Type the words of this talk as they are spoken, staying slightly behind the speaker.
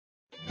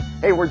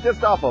Hey, we're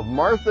just off of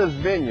Martha's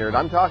Vineyard.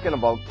 I'm talking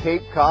about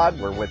Cape Cod.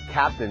 We're with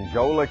Captain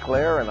Joe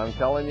LeClaire, and I'm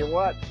telling you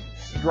what,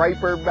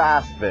 striper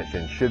bass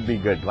fishing should be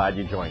good. Glad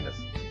you joined us.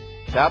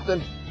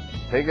 Captain,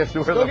 take us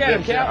to where the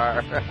fish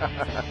are.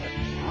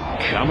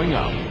 Coming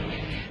up.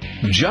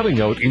 Jutting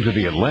out into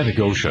the Atlantic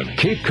Ocean,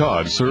 Cape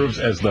Cod serves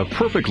as the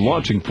perfect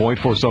launching point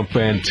for some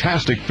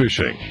fantastic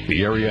fishing.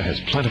 The area has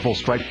plentiful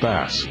striped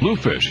bass,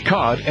 bluefish,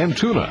 cod, and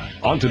tuna.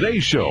 On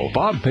today's show,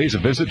 Bob pays a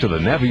visit to the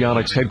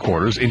Navionics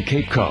headquarters in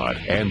Cape Cod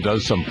and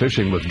does some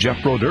fishing with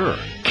Jeff Rhode.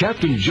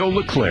 Captain Joe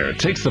LeClaire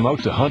takes them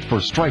out to hunt for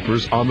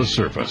stripers on the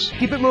surface.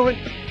 Keep it moving.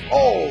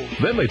 Oh!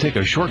 Then they take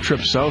a short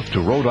trip south to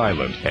Rhode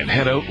Island and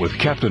head out with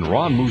Captain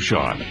Ron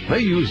Mouchon. They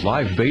use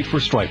live bait for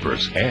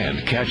stripers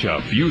and catch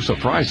a few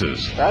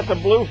surprises. That's a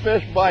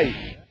bluefish bite.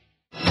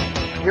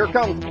 Here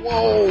comes.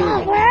 Whoa!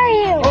 Oh, where are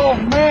you? Oh,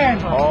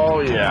 man!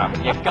 Oh, yeah.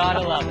 You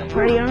gotta love it.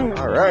 Pretty young.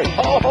 All right.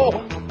 Oh,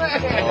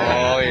 man!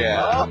 Oh,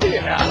 yeah. Oh,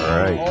 yeah.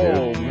 All right, dude.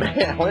 Oh,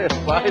 man. Way to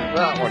size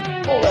that one.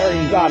 Oh,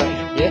 there you got it.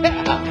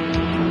 Yeah.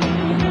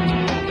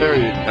 There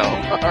you go.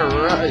 All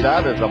right.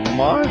 That is a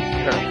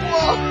monster.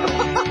 Whoa.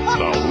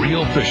 The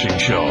Real Fishing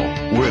Show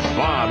with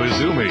Bob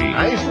Izumi.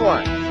 Nice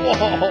one.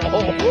 Whoa.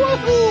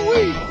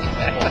 Woo-wee.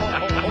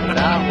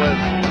 That was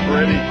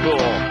pretty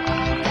cool.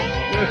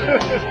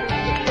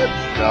 Good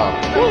stuff.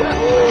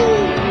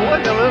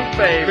 Look at this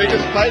baby.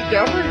 Biggest bite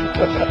ever.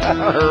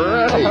 All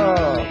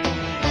right.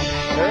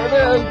 There it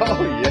is. Oh,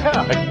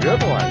 yeah.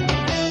 Good one.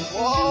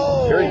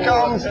 Whoa. Here he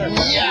comes.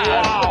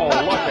 Yeah. Wow.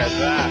 Look at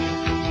that.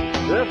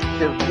 This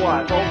is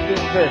what Open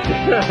Fish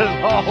is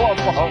all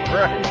about,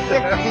 right?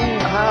 16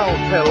 pounds.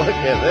 Look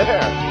at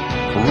there.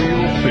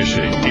 Real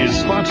Fishing is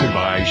sponsored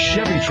by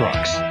Chevy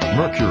Trucks,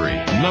 Mercury,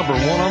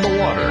 #1 on the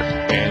water,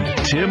 and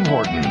Tim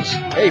Hortons.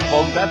 Hey,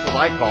 folks, that's what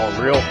I call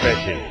real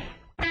fishing.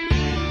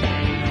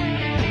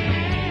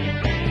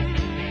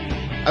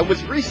 I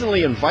was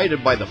recently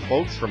invited by the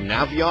folks from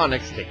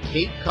Navionics to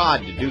Cape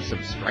Cod to do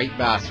some striped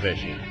bass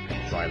fishing.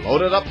 So I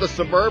loaded up the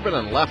Suburban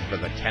and left for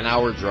the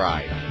 10-hour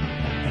drive.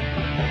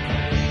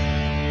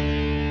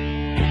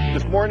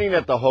 This morning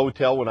at the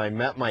hotel, when I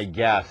met my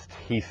guest,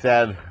 he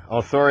said,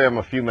 "Oh, sorry, I'm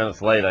a few minutes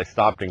late. I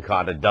stopped and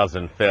caught a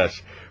dozen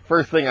fish."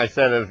 First thing I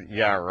said is,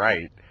 "Yeah,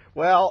 right."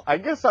 Well, I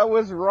guess I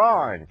was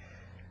wrong.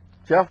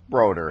 Jeff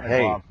Rhode.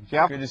 Hey, Bob.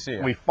 Jeff, Good to see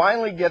you. we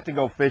finally get to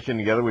go fishing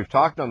together. We've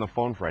talked on the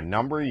phone for a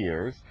number of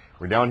years.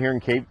 We're down here in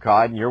Cape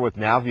Cod, and you're with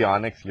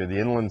Navionics. You're the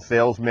inland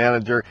sales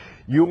manager.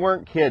 You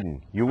weren't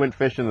kidding. You went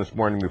fishing this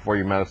morning before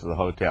you met us at the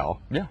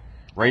hotel. Yeah.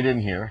 Right in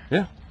here.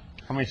 Yeah.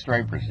 How many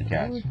stripers you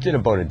catch? Did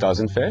about a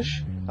dozen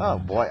fish. Oh,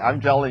 boy, I'm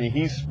telling you,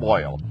 he's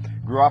spoiled.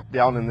 Grew up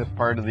down in this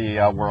part of the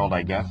world,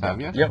 I guess, have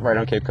you? Yep, right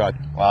on Cape Cod.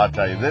 Well, I'll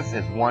tell you, this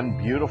is one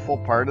beautiful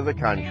part of the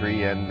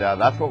country, and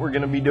that's what we're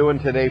going to be doing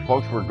today,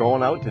 folks. We're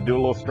going out to do a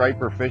little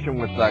striper fishing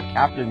with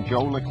Captain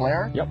Joe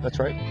LeClaire. Yep, that's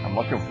right. I'm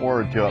looking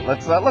forward to it.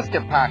 Let's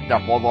get packed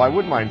up, although I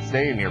wouldn't mind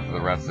staying here for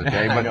the rest of the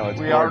day, but know,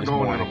 we are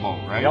going on a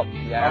boat, right? Yep,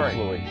 yeah, All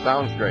absolutely. right.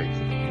 Sounds great.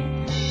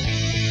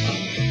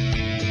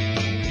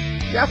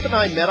 Jeff and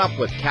I met up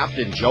with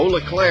Captain Joe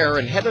LeClaire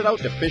and headed out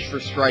to fish for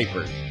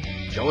stripers.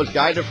 Joe has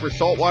guided for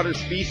saltwater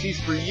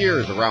species for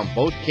years around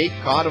both Cape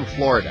Cod and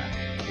Florida.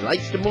 He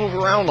likes to move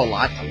around a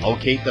lot to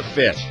locate the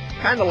fish,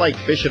 kind of like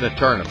fishing a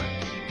tournament.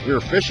 We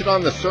were fishing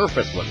on the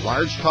surface with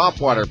large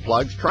topwater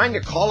plugs, trying to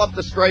call up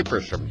the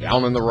stripers from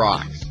down in the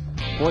rocks.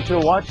 I want you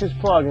to watch his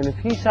plug, and if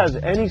he has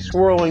any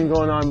swirling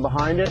going on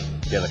behind it,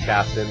 Get a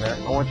cast in there.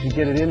 I want you to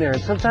get it in there.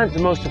 And sometimes the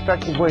most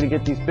effective way to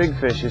get these big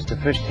fish is to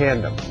fish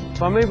tandem.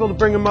 If I'm able to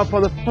bring them up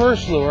on the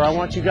first lure, I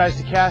want you guys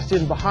to cast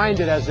in behind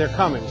it as they're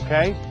coming,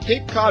 okay?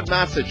 Cape Cod,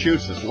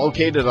 Massachusetts,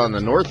 located on the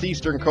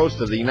northeastern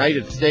coast of the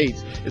United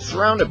States, is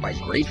surrounded by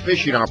great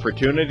fishing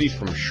opportunities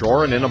from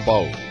shore and in a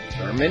boat.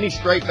 There are many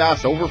striped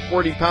bass over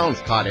 40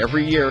 pounds caught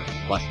every year,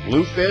 plus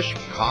bluefish,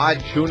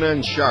 cod, tuna,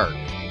 and shark.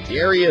 The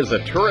area is a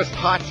tourist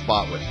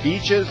hotspot with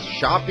beaches,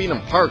 shopping,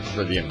 and parks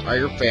for the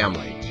entire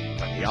family.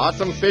 But the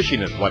awesome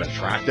fishing is what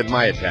attracted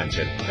my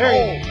attention.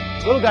 Hey,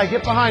 little guy,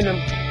 get behind him.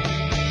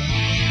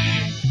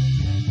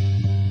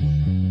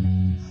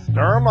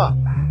 Stir 'em up.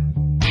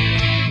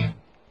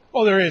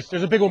 Oh, there is.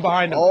 There's a big one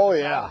behind him. Oh,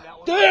 yeah.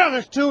 Damn,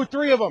 there's 2 or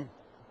 3 of them.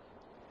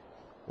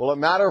 Will it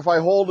matter if I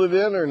hold it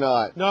in or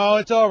not? No,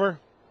 it's over.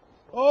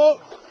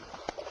 Oh,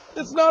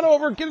 it's not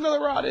over. Get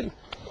another rod in.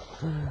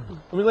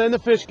 Let me land the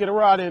fish. Get a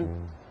rod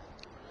in.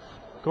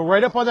 Go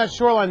right up on that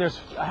shoreline. There's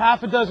a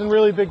half a dozen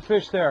really big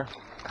fish there.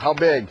 How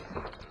big?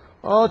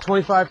 Oh,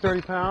 25,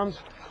 30 pounds.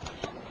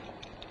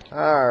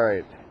 All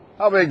right.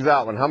 How big's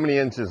that one? How many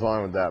inches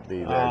long would that be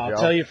there, Joe? I'll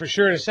tell you for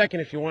sure in a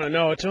second if you want to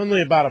know. It's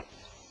only about a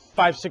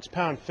 5, 6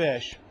 pound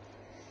fish.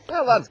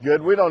 Well, that's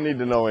good. We don't need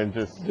to know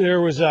inches.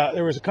 There was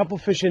a couple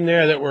fish in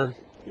there that were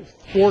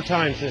 4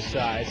 times this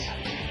size.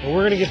 And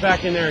we're going to get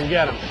back in there and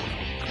get them.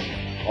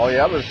 Oh,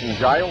 yeah? There's some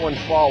giant ones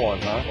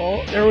falling, huh?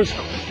 Oh, there was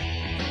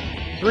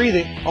 3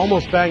 that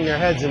almost banged their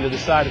heads into the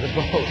side of the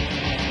boat.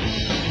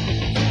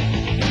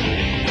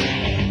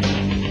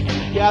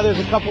 Yeah, there's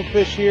a couple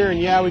fish here, and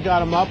yeah, we got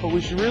them up, but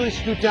we should really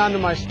scoot down to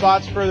my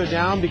spots further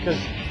down because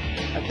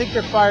I think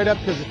they're fired up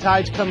because the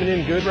tide's coming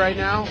in good right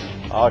now.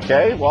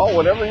 Okay, well,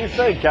 whatever you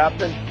say,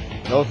 Captain.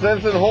 No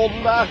sense in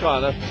holding back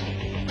on us.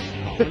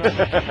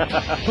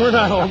 We're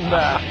not holding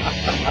back.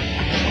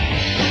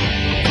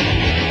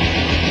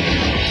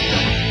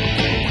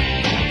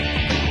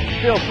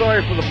 Feel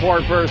sorry for the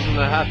poor person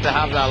that has to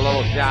have that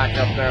little shack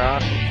up there, huh?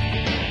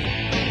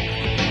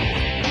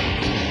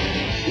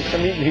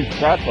 I'm eating these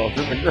pretzels.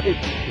 It's a great,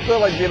 it's sort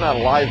of like being on a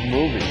live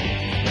movie.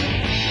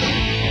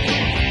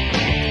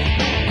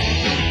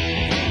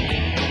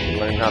 You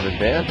learn how to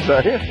dance,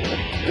 are you?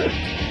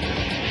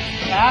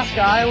 Ask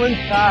Island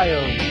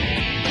Coyote.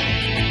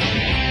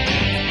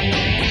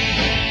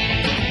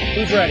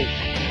 Who's ready?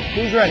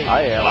 Who's ready?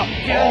 I am.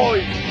 Oh,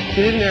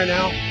 get in there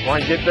now.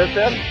 Want to get this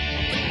in?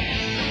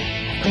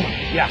 Come on.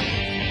 Yeah.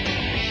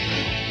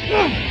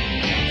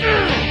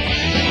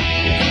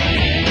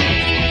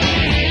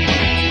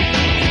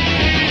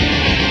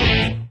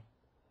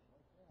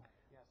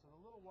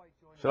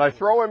 Should I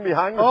throw him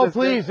behind me? Oh,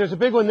 please. There's a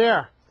big one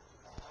there.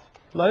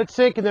 Let it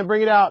sink and then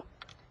bring it out.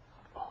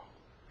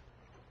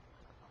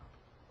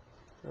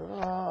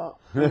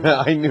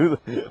 I knew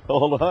that.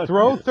 Hold on.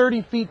 Throw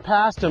 30 feet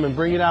past him and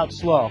bring it out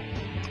slow.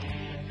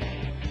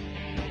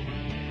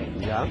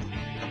 Yeah.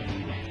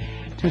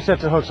 2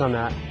 sets of hooks on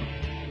that.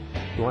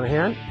 You want a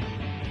hand?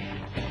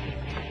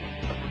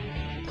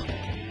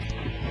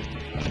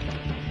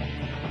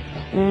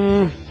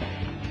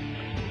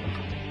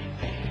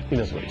 He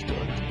knows what he's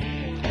doing.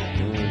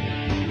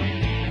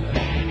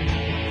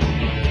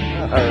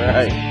 All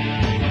right.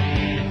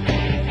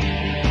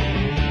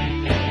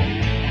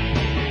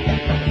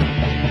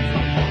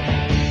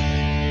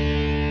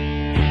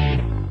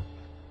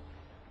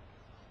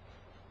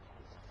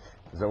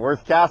 Is it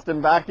worth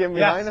casting back in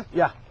behind him?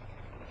 Yeah.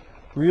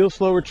 Real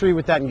slow retrieve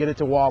with that and get it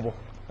to wobble.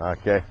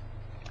 Okay.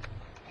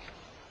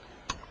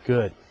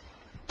 Good.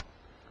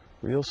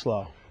 Real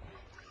slow.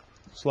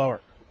 Slower.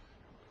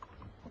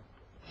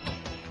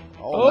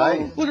 Oh,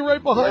 nice. Look at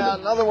right behind him.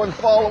 Another one's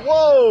falling.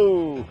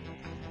 Whoa!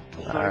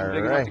 All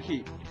right. to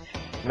keep.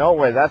 No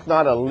way, that's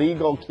not a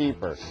legal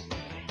keeper.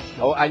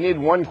 Oh, I need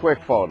one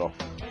quick photo.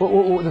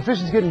 Whoa, the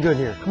fish is getting good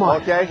here. Come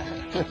on. Okay.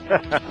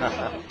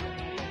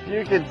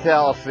 You can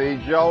tell, see,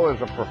 Joe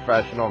is a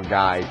professional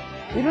guy.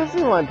 He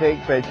doesn't want to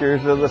take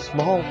pictures of the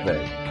small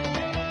fish.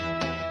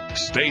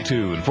 Stay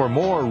tuned for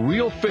more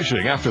real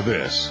fishing after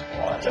this.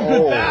 It's a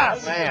good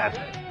bass. Man.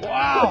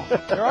 Wow.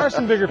 There are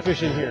some bigger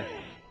fish in here.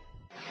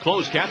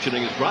 Closed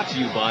captioning is brought to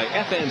you by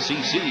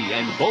FNCC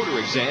and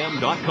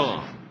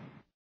VoterExam.com.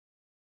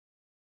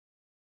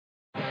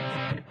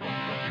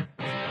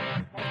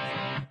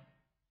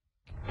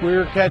 We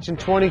were catching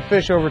 20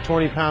 fish over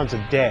 20 pounds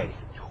a day.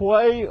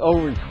 Way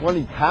over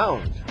 20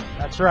 pounds.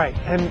 That's right.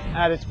 And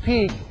at its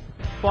peak,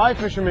 fly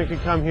fishermen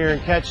could come here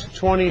and catch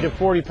 20 to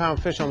 40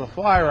 pound fish on the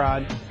fly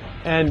rod.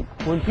 And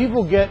when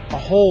people get a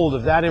hold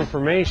of that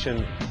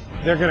information,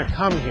 they're going to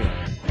come here.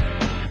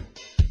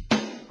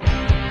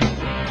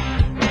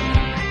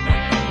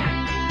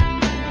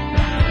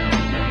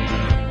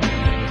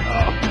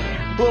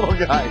 Little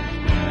guy.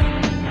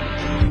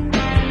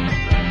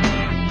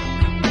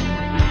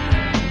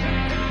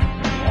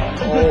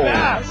 Good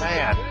bass.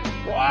 Man.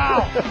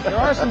 Wow. There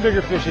are some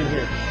bigger fish in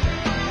here.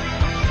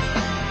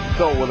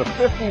 So would a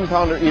 15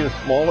 pounder eat a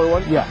smaller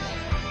one? Yes.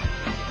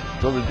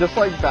 So they're just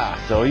like bass.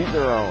 They'll eat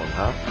their own,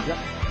 huh? Yep.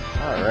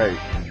 All right.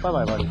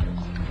 Bye-bye, buddy.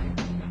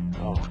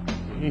 Oh,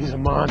 he's a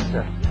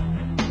monster.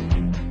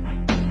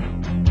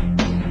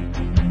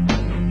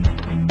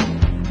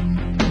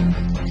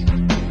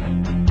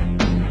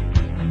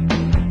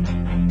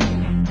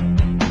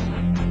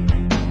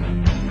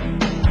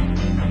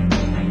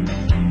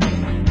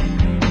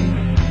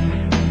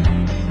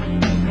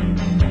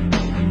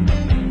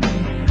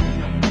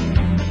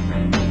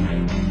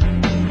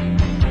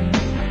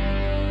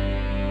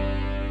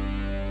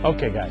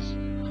 Okay, guys,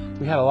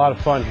 we had a lot of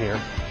fun here.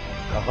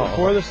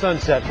 Before the sun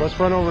sets, let's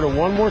run over to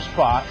one more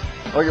spot.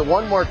 Okay,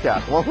 one more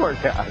cast. One more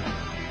cast.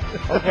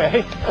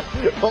 Okay.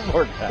 One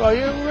more cast. Well,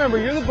 you remember,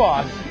 you're the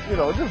boss. You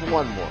know, just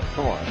one more.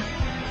 Come on.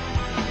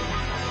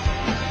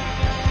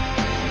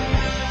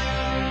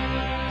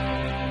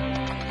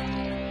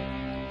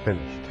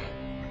 Finished.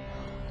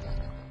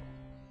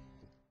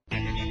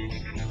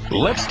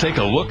 Let's take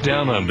a look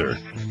down under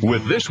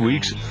with this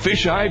week's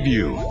Fish Eye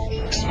View,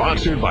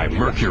 sponsored by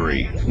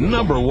Mercury,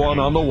 #1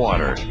 on the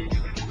water.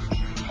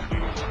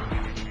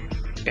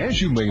 As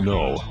you may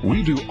know,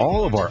 we do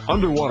all of our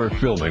underwater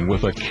filming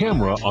with a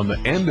camera on the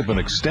end of an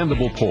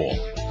extendable pole.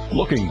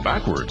 Looking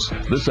backwards,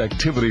 this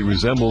activity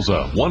resembles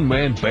a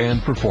one-man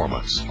band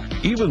performance.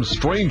 Even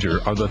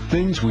stranger are the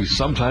things we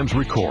sometimes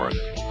record.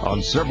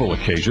 On several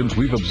occasions,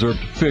 we've observed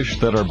fish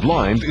that are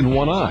blind in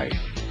one eye.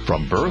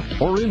 From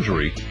birth or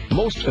injury,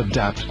 most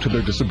adapt to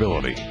their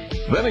disability.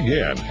 Then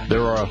again,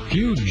 there are a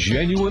few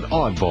genuine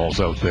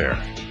oddballs out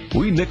there.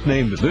 We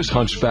nicknamed this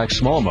hunchback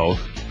smallmouth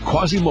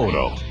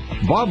Quasimodo.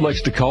 Bob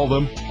likes to call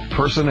them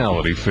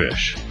personality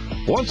fish.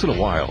 Once in a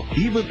while,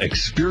 even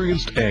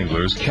experienced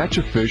anglers catch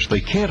a fish they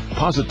can't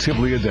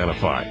positively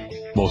identify.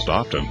 Most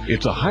often,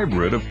 it's a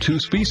hybrid of two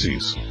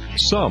species.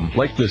 Some,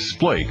 like this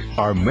flake,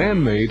 are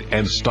man-made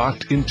and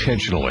stocked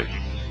intentionally.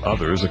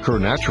 Others occur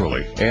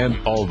naturally, and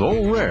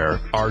although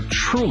rare, are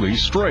truly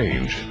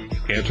strange.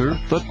 Enter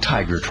the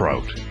tiger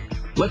trout.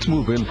 Let's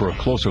move in for a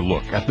closer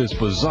look at this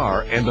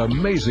bizarre and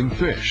amazing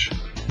fish.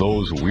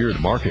 Those weird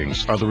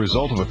markings are the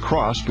result of a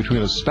cross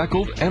between a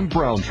speckled and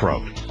brown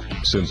trout.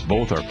 Since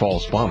both are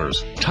fall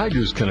spawners,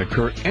 tigers can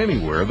occur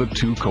anywhere the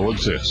two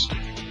coexist.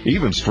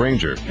 Even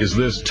stranger is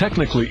this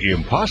technically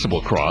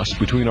impossible cross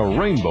between a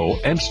rainbow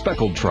and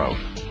speckled trout.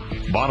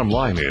 Bottom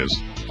line is,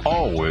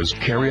 always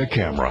carry a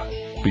camera,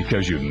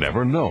 because you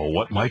never know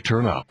what might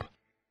turn up.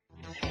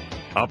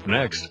 Up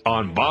next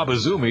on Bob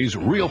Azumi's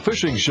Real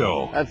Fishing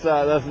Show. That's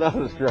not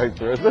a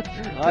striper, is it?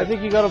 I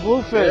think you got a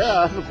bluefish.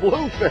 Yeah, that's a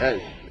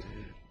bluefish.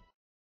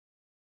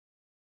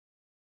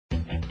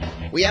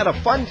 We had a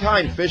fun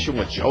time fishing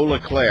with Joe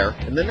LeClaire,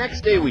 and the next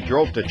day we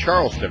drove to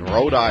Charleston,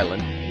 Rhode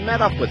Island, and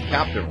met up with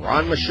Captain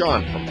Ron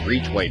Michon from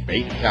Breachway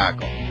Bait and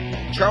Tackle.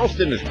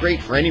 Charleston is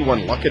great for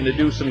anyone looking to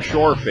do some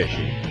shore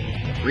fishing.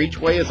 The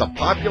Breachway is a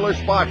popular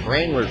spot for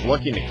anglers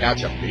looking to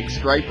catch a big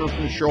striper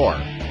from shore.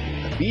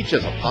 The beach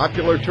is a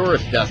popular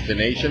tourist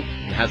destination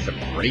and has some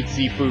great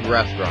seafood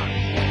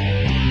restaurants.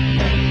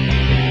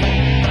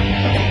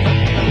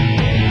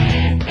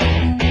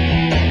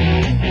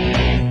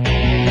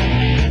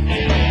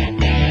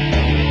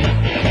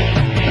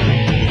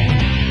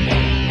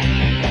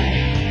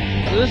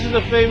 This is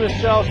the famous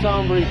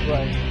Charlestown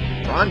Breachway.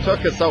 Ron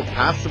took us out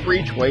past the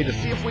Breachway to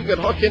see if we could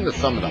hook into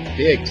some of the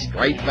big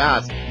striped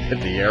bass that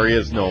the area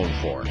is known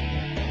for.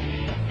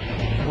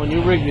 When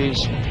you rig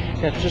these,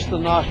 catch just the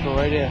nostril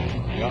right here.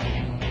 Yeah.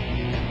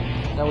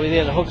 That way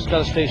there, the hook's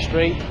got to stay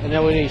straight, and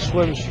that way they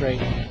swim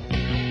straight.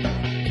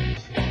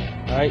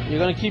 Alright, you're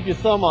going to keep your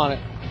thumb on it.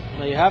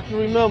 Now you have to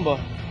remember,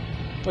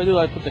 if I do,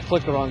 I put the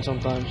clicker on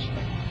sometimes.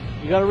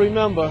 You got to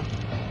remember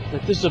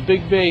that this is a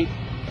big bait,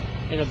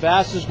 and a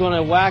bass is going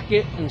to whack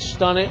it and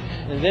stun it,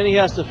 and then he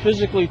has to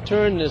physically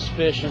turn this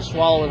fish and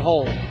swallow it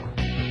whole.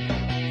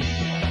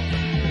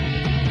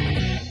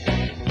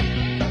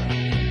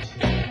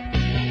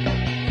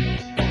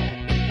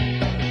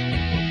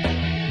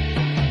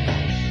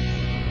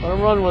 Let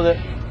him run with it.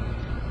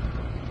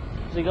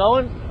 Is he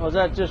going? Or is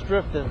that just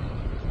drifting?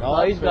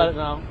 Oh, he's got it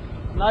now.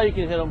 Now you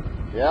can hit him.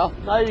 Yeah?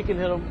 Now you can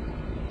hit him.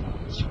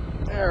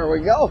 There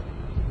we go.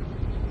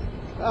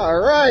 All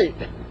right.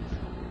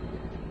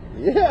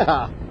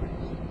 Yeah.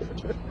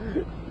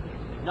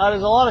 Now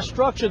there's a lot of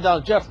structure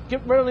down. Jeff,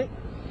 get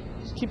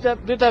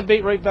that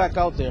bait right back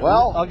out there.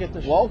 Well, I'll get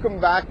this. Welcome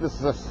back. This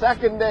is the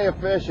second day of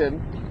fishing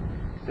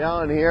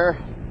down here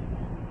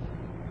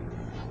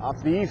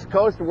off the East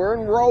Coast. We're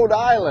in Rhode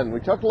Island. We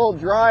took a little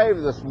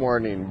drive this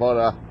morning, about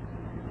a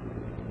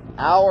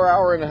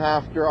hour and a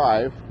half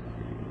drive,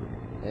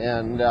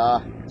 and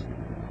got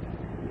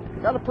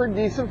a pretty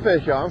decent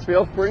fish on.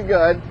 Feels pretty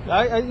good.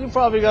 You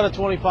probably got a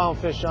 20-pound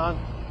fish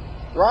on.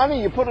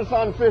 Ronnie, you put us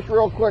on fish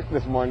real quick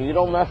this morning. You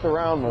don't mess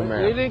around, my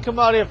man. You didn't come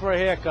out here for a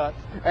haircut.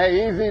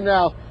 Hey, easy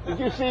now. Did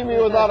you see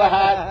me without a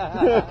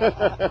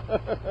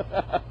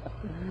hat?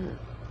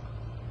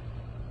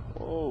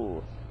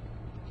 Oh.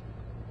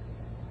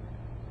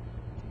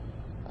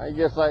 I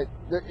guess now,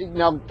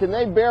 can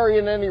they bury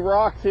in any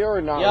rocks here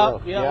or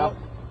not? Yeah.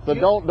 So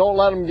don't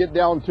let them get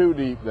down too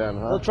deep then,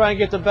 huh? They'll try and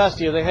get the best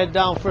of you. They head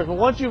down first. But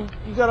once you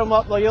got him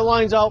up, your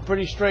line's out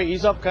pretty straight.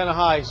 He's up kind of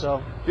high,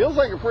 so. Feels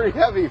like a pretty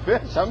heavy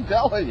fish, I'm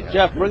telling you.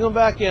 Jeff, bring him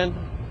back in.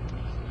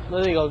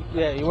 There you go.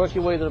 Yeah, you work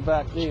your way to the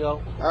back. There you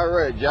go. All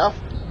right, Jeff.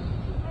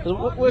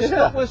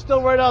 We're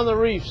still right on the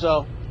reef,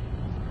 so.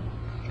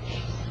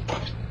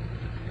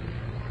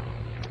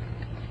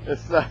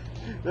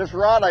 This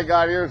rod I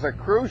got here is a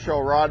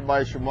Crucial rod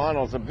by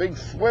Shimano. It's a big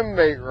swim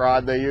bait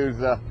rod they use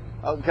out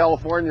in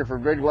California for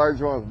big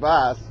largemouth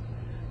bass.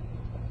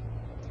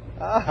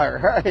 All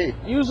right.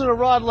 Using a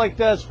rod like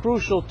that is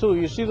crucial too.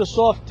 You see the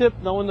soft tip?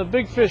 Now when the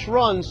big fish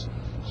runs,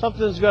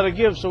 something's got to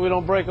give so we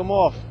don't break them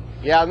off.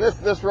 Yeah, and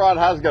this rod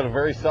has got a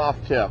very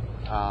soft tip.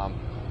 A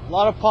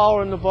lot of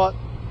power in the butt.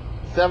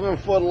 7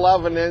 foot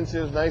 11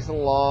 inches, nice and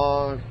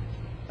long.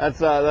 That's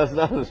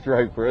not a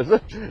striper, is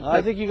it?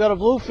 I think you got a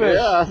bluefish.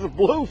 Yeah, that's a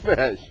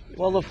bluefish.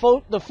 Well,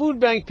 the food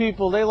bank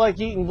people, they like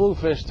eating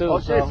bluefish too.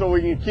 Okay, so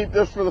we can keep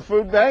this for the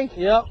food bank?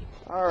 Yep.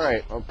 All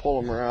right, I'll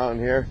pull them around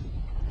here.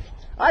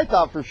 I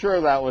thought for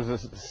sure that was a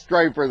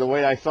striper the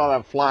way I saw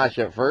that flash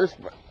at first,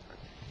 but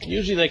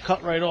usually they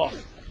cut right off.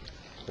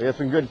 they got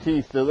some good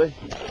teeth, do they?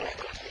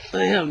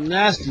 They have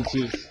nasty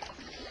teeth.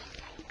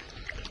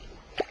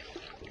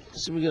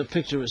 Let's see if we get a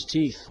picture of his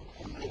teeth.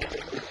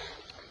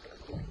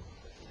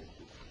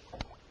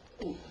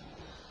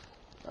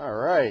 All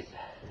right.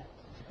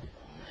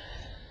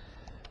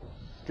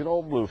 Good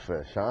old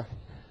bluefish, huh?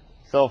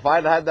 So if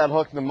I'd had that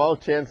hook in the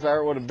mouth, chances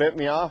are it would have bit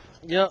me off?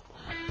 Yep.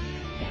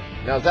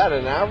 Now, is that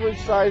an average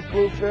size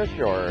bluefish,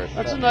 or?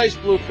 That's a nice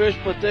bluefish,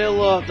 but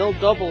they'll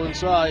double in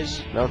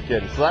size. No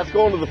kidding. So that's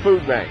going to the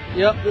food bank.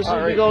 Yep, this will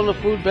be right. going to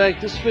the food bank.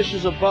 This fish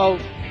is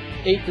about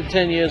 8 to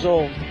 10 years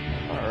old.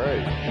 All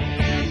right.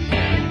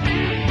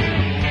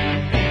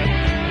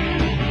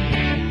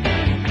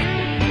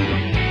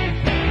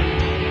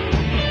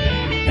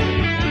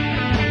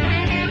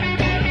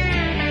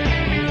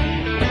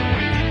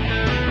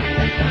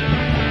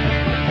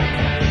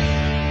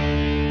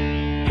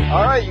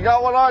 right, you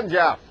got one on,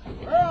 Jeff.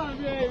 We're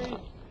on, baby.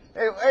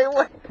 Hey,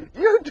 what?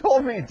 You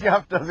told me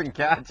Jeff doesn't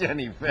catch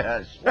any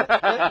fish.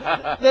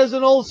 There's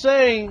an old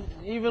saying,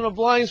 even a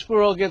blind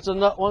squirrel gets a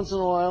nut once in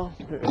a while.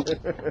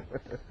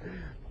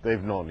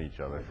 They've known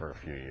each other for a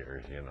few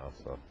years, you know,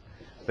 so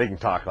they can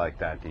talk like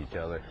that to each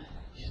other.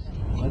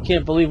 I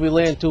can't believe we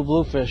land 2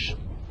 bluefish.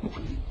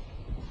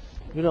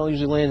 We don't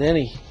usually land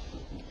any.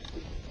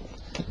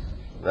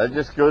 That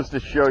just goes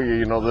to show you,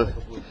 you know,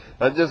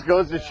 that just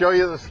goes to show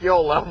you the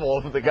skill level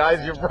of the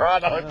guys you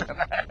brought out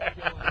tonight.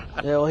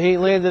 Yeah, well, he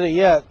ain't landed it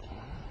yet.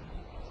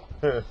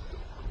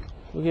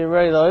 We'll get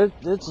ready, though.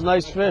 It's a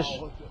nice fish.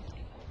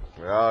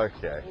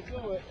 Okay.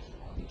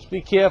 Just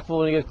be careful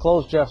when you get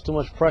close, Jeff. Too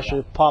much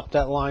pressure. Pop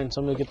that line.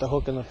 Somebody get the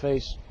hook in the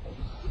face.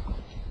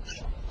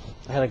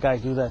 I had a guy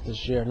do that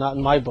this year. Not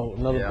in my boat,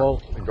 another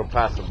boat. Go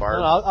past the bar.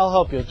 No, I'll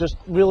help you. Just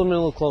reel him in a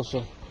little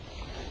closer.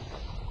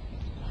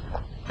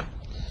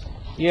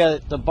 Yeah,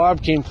 the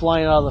barb came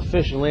flying out of the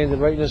fish and landed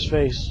right in his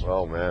face.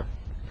 Oh, man.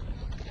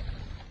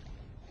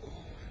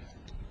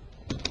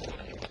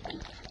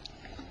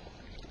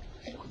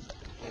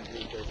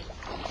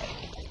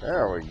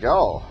 There we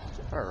go.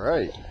 All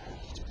right.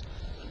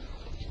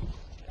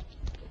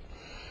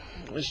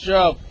 Nice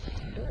job.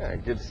 Yeah,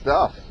 good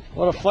stuff.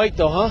 What a fight,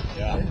 though, huh?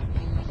 Yeah.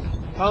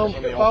 Pound.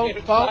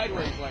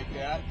 Sideways like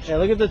that. Yeah,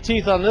 look at the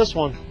teeth on this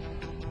one.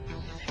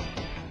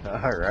 All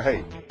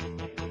right.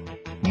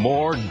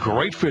 More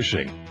great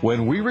fishing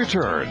when we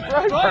return.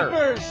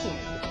 Stripers!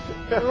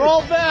 They're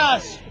all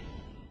bass.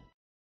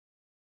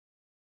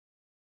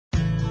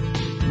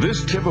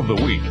 This tip of the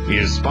week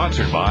is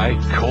sponsored by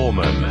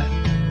Coleman.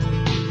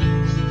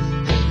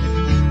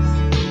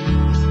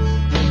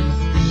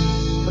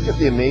 Look at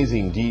the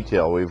amazing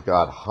detail. We've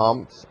got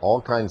humps,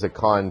 all kinds of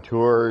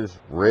contours,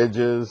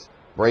 ridges,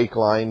 brake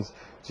lines.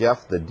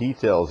 Jeff, the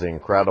detail's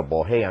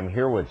incredible. Hey, I'm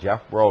here with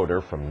Jeff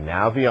Rhode from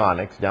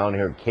Navionics down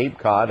here at Cape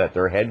Cod at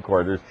their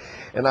headquarters,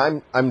 and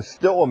I'm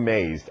still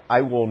amazed.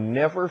 I will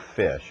never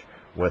fish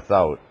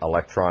without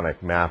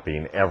electronic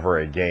mapping ever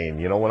again.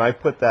 You know, when I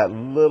put that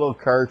little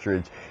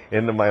cartridge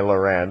into my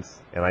Lowrance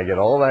and I get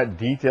all that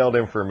detailed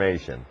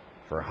information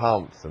for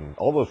humps and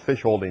all those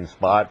fish holding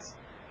spots,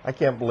 I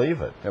can't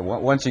believe it.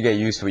 Once you get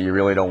used to it, you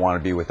really don't want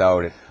to be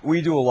without it. We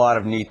do a lot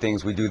of neat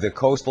things. We do the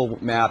coastal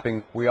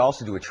mapping. We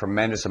also do a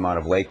tremendous amount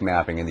of lake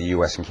mapping in the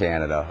U.S. and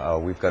Canada.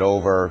 We've got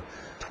over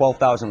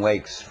 12,000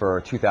 lakes for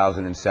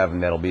 2007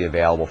 that'll be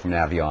available from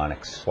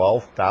Navionics.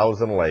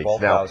 12,000 lakes.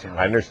 12,000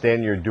 now, I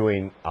understand you're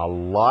doing a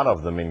lot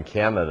of them in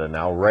Canada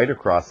now, right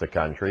across the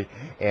country,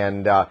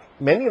 and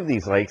many of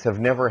these lakes have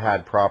never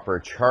had proper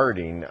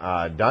charting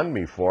done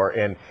before,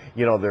 and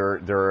you know,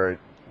 there are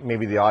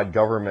maybe the odd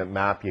government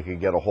map you could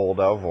get a hold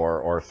of,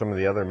 or some of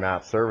the other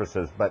map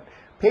services, but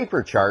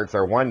paper charts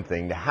are one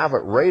thing. To have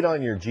it right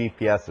on your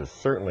GPS is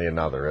certainly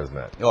another, isn't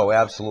it? Oh,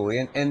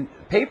 absolutely. And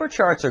paper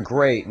charts are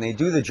great, and they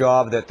do the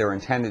job that they're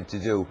intended to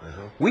do.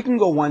 We can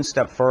go one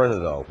step further,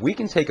 though. We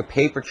can take a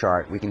paper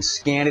chart, we can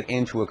scan it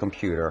into a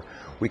computer,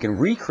 we can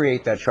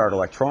recreate that chart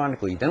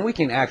electronically, then we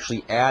can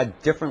actually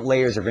add different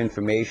layers of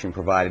information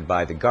provided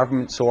by the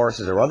government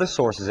sources or other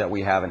sources that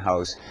we have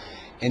in-house,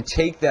 and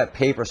take that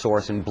paper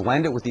source and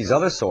blend it with these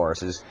other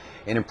sources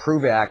and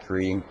improve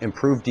accuracy,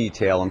 improve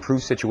detail,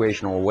 improve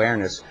situational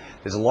awareness.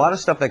 There's a lot of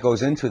stuff that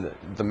goes into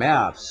the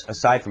maps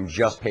aside from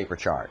just paper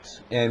charts.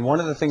 And one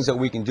of the things that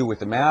we can do with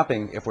the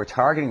mapping, if we're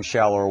targeting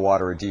shallower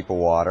water or deeper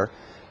water,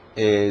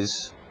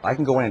 is I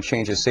can go in and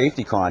change a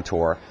safety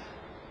contour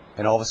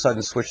and all of a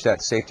sudden switch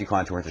that safety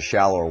contour into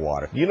shallower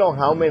water. You know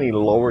how many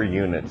lower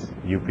units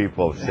you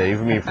people have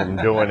saved me from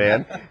doing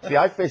in? See,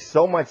 I fish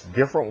so much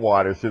different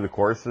water through the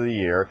course of the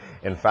year.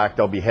 In fact,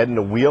 I'll be heading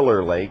to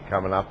Wheeler Lake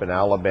coming up in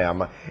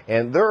Alabama,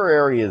 and there are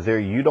areas there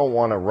you don't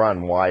want to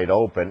run wide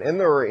open, and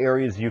there are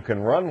areas you can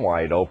run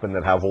wide open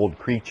that have old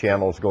creek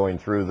channels going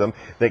through them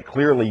that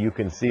clearly you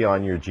can see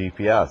on your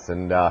GPS.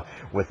 And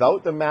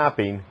without the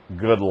mapping,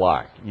 good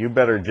luck. You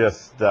better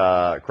just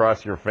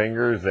cross your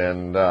fingers,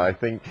 and I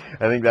think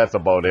that's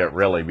about it,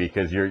 really,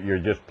 because you're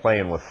just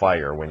playing with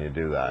fire when you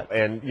do that.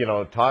 And you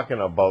know, talking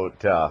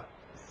about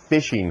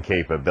fishing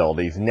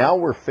capabilities, now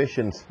we're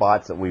fishing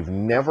spots that we've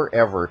never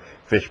ever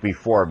fished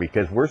before,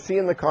 because we're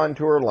seeing the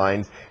contour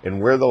lines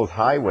and where those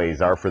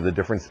highways are for the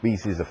different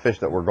species of fish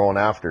that we're going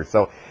after.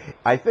 So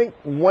I think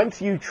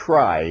once you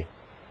try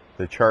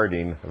the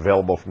charting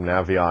available from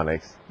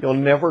Navionics, you'll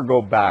never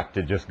go back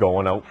to just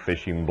going out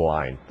fishing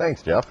blind.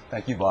 Thanks, Jeff.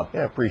 Thank you, Bob.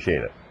 Yeah,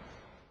 appreciate it.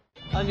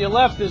 On your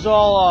left is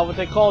all what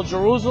they call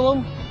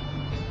Jerusalem,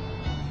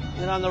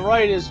 and on the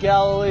right is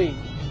Galilee.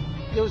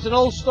 There was an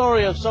old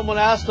story of someone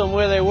asked them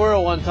where they were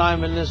one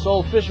time, and this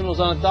old fisherman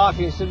was on a dock,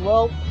 and he said,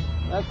 well,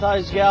 that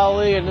side's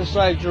Galilee and this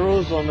side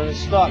Jerusalem, and it's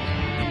stuck.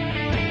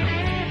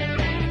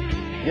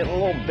 Getting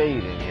a little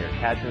bait in here,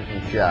 catching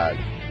some shad.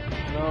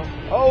 No.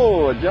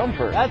 Oh, a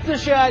jumper. That's the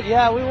shad.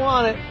 Yeah, we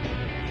want it.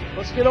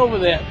 Let's get over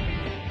there.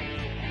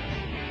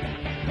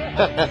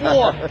 4.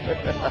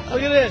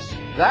 Look at this.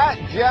 That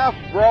Jeff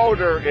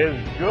Broder is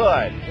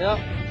good. Yep.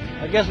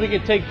 I guess we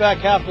can take back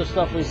half the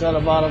stuff we said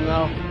about him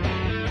now.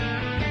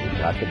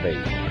 Got the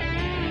bait.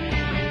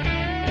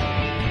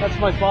 That's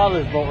my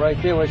father's boat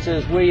right there where it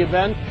says, "Where you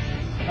been?"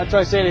 That's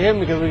what I say to him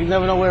because we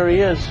never know where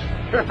he is.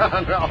 No,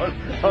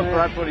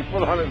 that's what he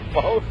put on his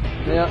boat.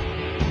 Yeah.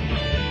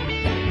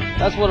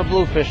 That's what a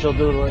bluefish will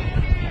do to it.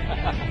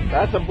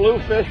 That's a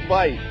bluefish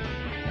bite.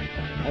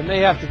 I may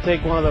have to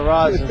take one of the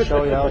rods and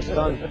show you how it's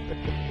done.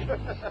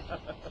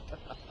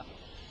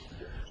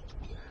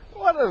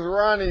 What has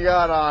Ronnie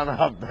got on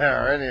up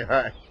there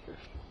anyway?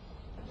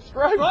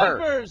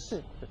 Striper. Stripers!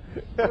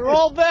 They're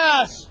all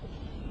bass.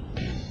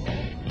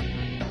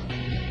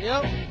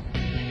 Yep.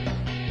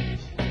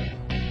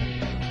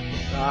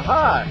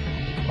 Aha!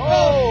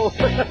 Oh!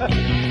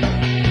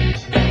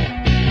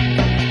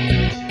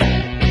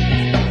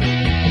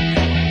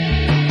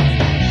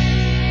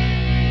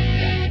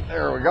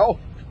 There we go.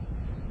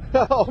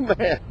 Oh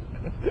man.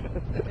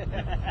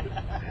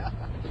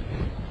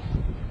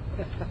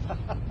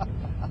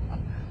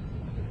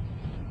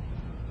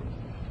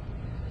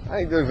 I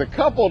think there's a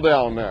couple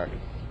down there.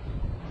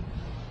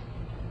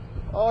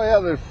 Oh yeah,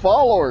 there's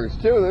followers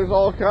too. There's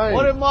all kinds.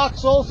 What did Mark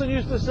Solson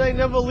used to say?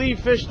 Never leave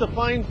fish to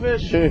find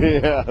fish.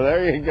 Yeah,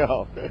 there you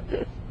go.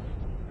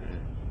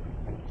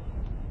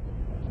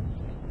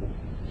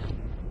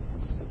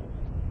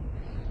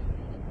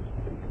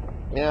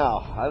 Yeah,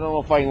 I don't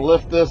know if I can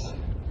lift this.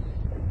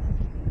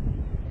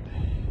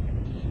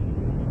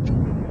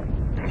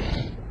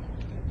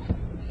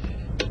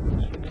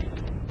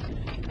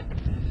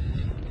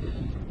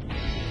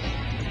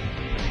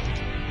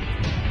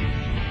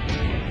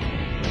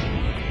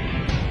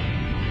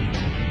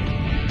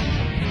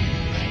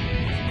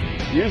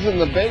 Using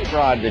the bait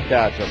rod to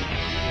catch them.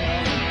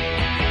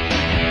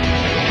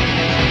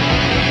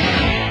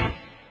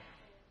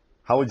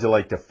 How would you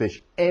like to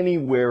fish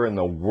anywhere in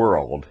the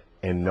world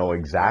and know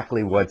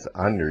exactly what's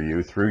under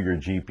you through your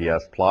GPS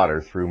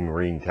plotter through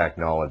marine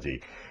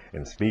technology?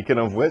 And speaking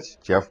of which,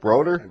 Jeff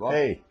Broder,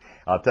 hey,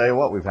 I'll tell you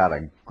what, we've had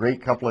a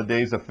great couple of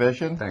days of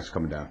fishing. Thanks for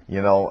coming down.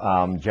 You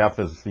know, Jeff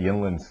is the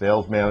inland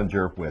sales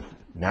manager with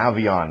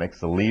Navionics,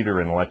 the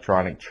leader in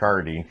electronic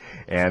charting,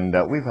 and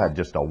we've had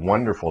just a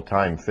wonderful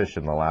time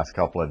fishing the last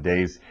couple of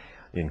days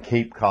in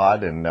Cape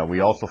Cod, and we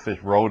also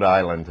fished Rhode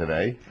Island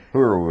today. Who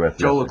are we with?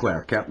 Joe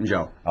LeClaire, Captain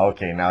Joe.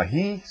 Okay, now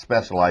he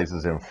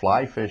specializes in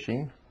fly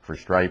fishing for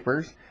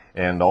stripers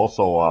and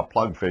also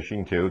plug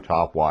fishing too,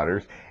 top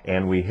waters,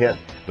 and we hit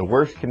the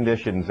worst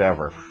conditions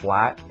ever.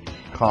 Flat,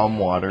 calm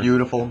water.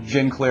 Beautiful,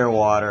 gin clear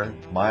water.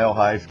 Mile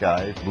high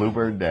skies,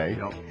 bluebird day.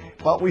 Yep.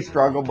 But we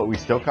struggled, but we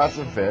still caught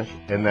some fish.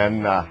 And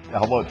then,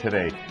 how about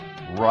today?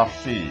 Rough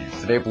seas.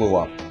 Today blew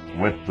up.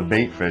 With the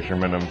bait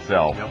fisherman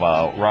himself, Yep.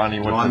 Ronnie.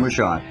 Ron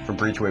Mouchon from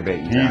Breachway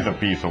Bait. He's a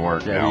piece of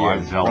work now,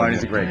 I'm telling you.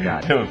 Ronnie's a great guy.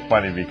 It was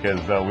funny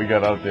because we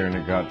got out there and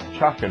it got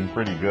chucking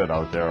pretty good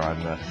out there on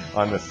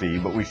the sea,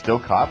 but we still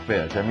caught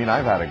fish. I mean,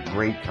 I've had a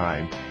great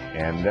time.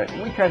 And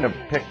we kind of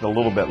picked a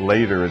little bit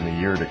later in the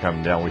year to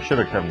come down. We should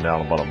have come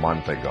down about a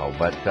month ago.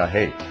 But,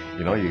 hey,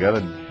 you know, you got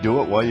to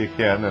do it while you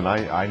can. And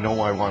I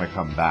know I want to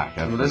come back.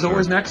 Well, there's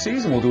always next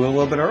season. We'll do it a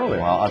little bit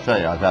earlier. Well, I'll tell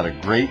you, I've had a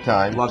great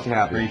time. Love to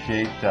have you.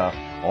 Appreciate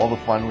all the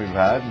fun we've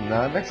had. And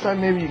next time,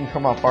 maybe you can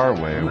come up our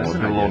way. We'll do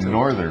a little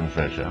northern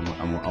fishing.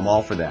 I'm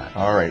all for that.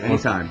 All right.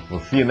 Anytime. We'll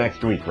see you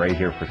next week right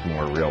here for some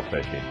more real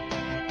fishing.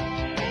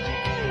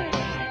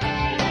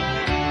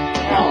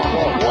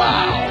 Oh,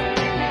 wow.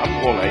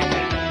 I'm full,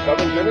 eh? I'm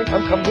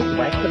coming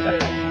back to that.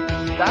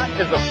 That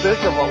is a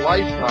fish of a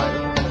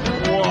lifetime.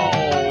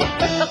 Whoa.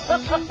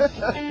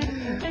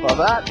 Well,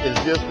 that is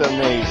just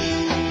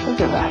amazing. Look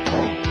at that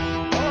thing.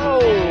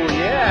 Oh,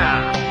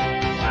 yeah.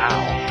 Wow.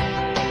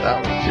 That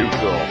was too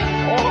cool.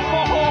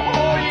 Oh.